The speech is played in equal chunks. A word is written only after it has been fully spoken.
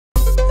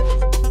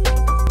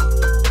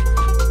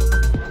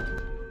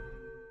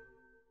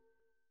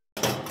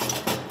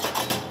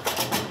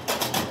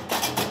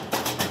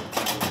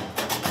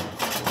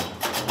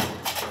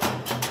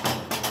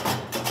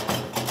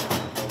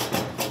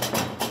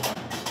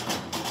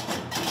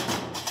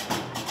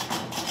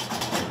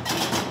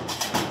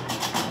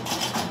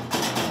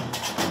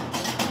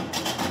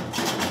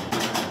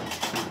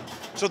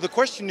So the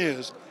question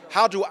is,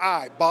 how do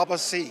I, Baba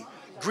C.,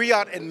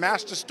 griot and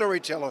master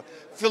storyteller,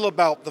 feel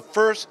about the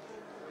first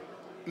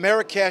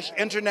Marrakech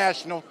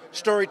International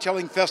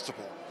Storytelling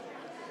Festival?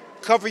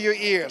 Cover your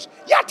ears.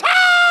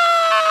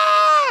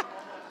 Yatta!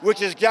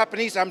 Which is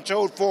Japanese, I'm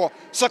told, for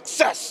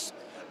success.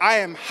 I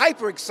am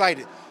hyper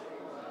excited.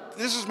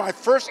 This is my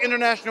first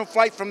international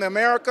flight from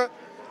America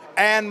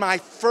and my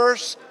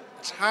first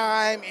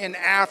time in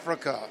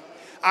Africa.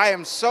 I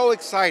am so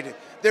excited.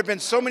 There have been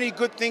so many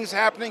good things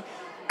happening,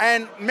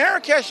 and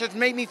Marrakech has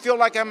made me feel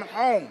like I'm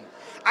home.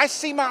 I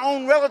see my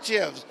own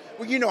relatives.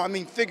 Well, you know, I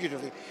mean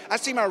figuratively. I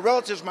see my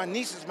relatives, my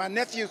nieces, my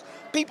nephews,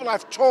 people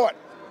I've taught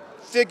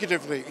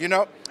figuratively, you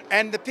know,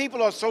 and the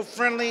people are so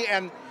friendly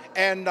and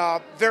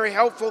very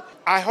helpful.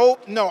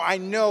 I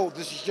know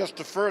this is just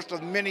the first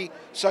of many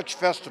such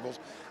festivals.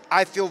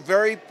 I feel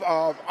very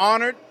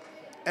honored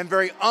and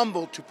very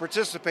humbled to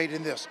participate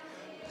in this.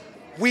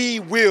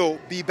 We will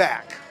be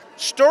back.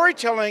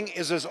 Storytelling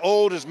is as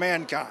old as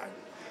mankind,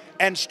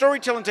 and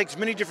storytelling takes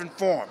many different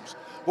forms.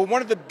 But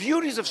one of the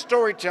beauties of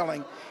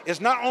storytelling is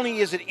not only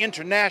is it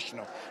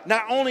international,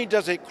 not only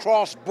does it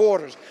cross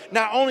borders,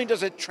 not only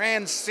does it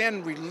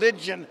transcend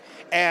religion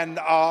and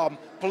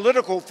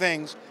political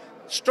things,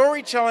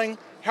 storytelling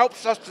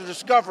helps us to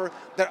discover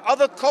that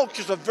other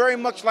cultures are very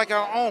much like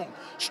our own.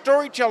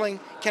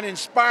 Storytelling can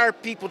inspire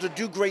people to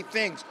do great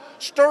things.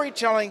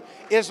 Storytelling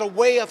is a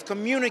way of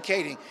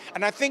communicating.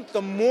 And I think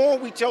the more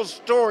we tell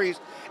stories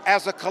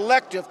as a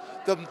collective,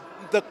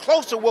 the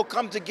closer we'll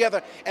come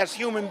together as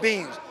human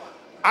beings.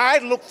 I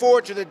look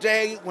forward to the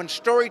day when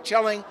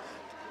storytelling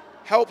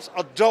helps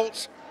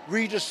adults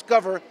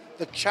rediscover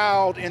the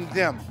child in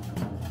them.